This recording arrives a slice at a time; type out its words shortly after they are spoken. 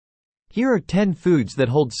Here are 10 foods that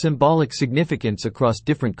hold symbolic significance across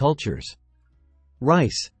different cultures.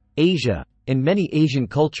 Rice, Asia. In many Asian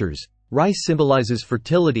cultures, rice symbolizes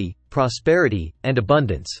fertility, prosperity, and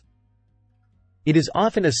abundance. It is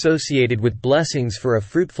often associated with blessings for a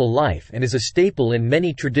fruitful life and is a staple in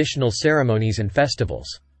many traditional ceremonies and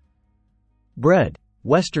festivals. Bread,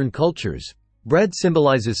 Western cultures. Bread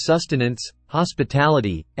symbolizes sustenance,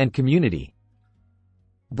 hospitality, and community.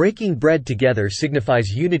 Breaking bread together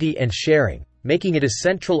signifies unity and sharing, making it a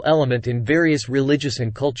central element in various religious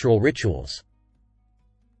and cultural rituals.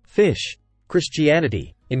 Fish,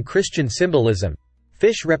 Christianity. In Christian symbolism,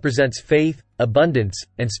 fish represents faith, abundance,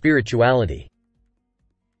 and spirituality.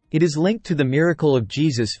 It is linked to the miracle of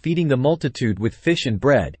Jesus feeding the multitude with fish and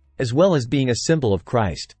bread, as well as being a symbol of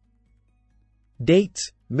Christ. Dates,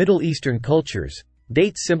 Middle Eastern cultures.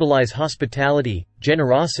 Dates symbolize hospitality,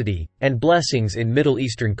 generosity, and blessings in Middle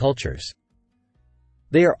Eastern cultures.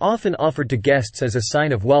 They are often offered to guests as a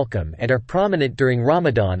sign of welcome and are prominent during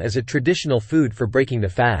Ramadan as a traditional food for breaking the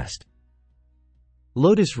fast.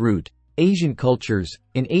 Lotus root, Asian cultures.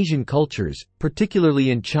 In Asian cultures,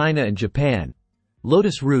 particularly in China and Japan,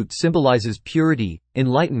 lotus root symbolizes purity,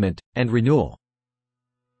 enlightenment, and renewal.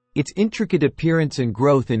 Its intricate appearance and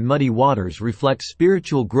growth in muddy waters reflects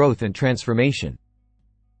spiritual growth and transformation.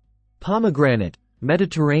 Pomegranate,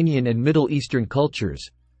 Mediterranean and Middle Eastern cultures.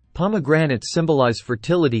 Pomegranates symbolize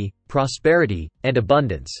fertility, prosperity, and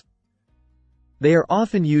abundance. They are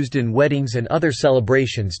often used in weddings and other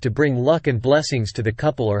celebrations to bring luck and blessings to the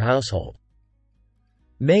couple or household.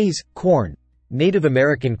 Maize, corn, Native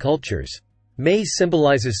American cultures. Maize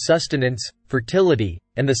symbolizes sustenance, fertility,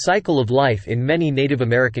 and the cycle of life in many Native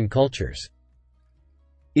American cultures.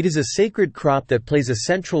 It is a sacred crop that plays a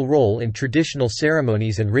central role in traditional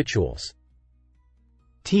ceremonies and rituals.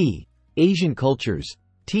 Tea, Asian cultures.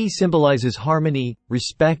 Tea symbolizes harmony,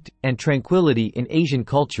 respect, and tranquility in Asian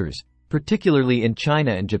cultures, particularly in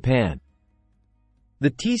China and Japan.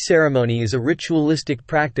 The tea ceremony is a ritualistic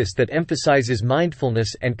practice that emphasizes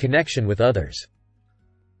mindfulness and connection with others.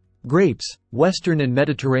 Grapes, Western and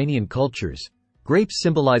Mediterranean cultures. Grapes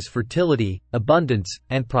symbolize fertility, abundance,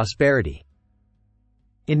 and prosperity.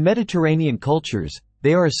 In Mediterranean cultures,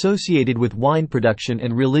 they are associated with wine production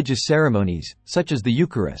and religious ceremonies, such as the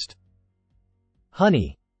Eucharist.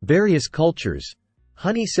 Honey, various cultures.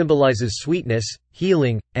 Honey symbolizes sweetness,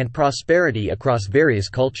 healing, and prosperity across various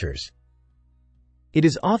cultures. It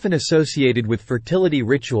is often associated with fertility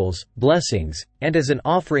rituals, blessings, and as an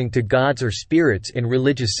offering to gods or spirits in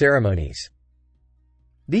religious ceremonies.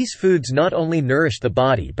 These foods not only nourish the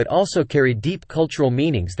body but also carry deep cultural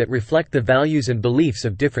meanings that reflect the values and beliefs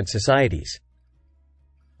of different societies.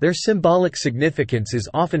 Their symbolic significance is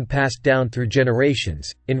often passed down through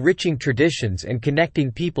generations, enriching traditions and connecting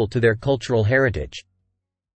people to their cultural heritage.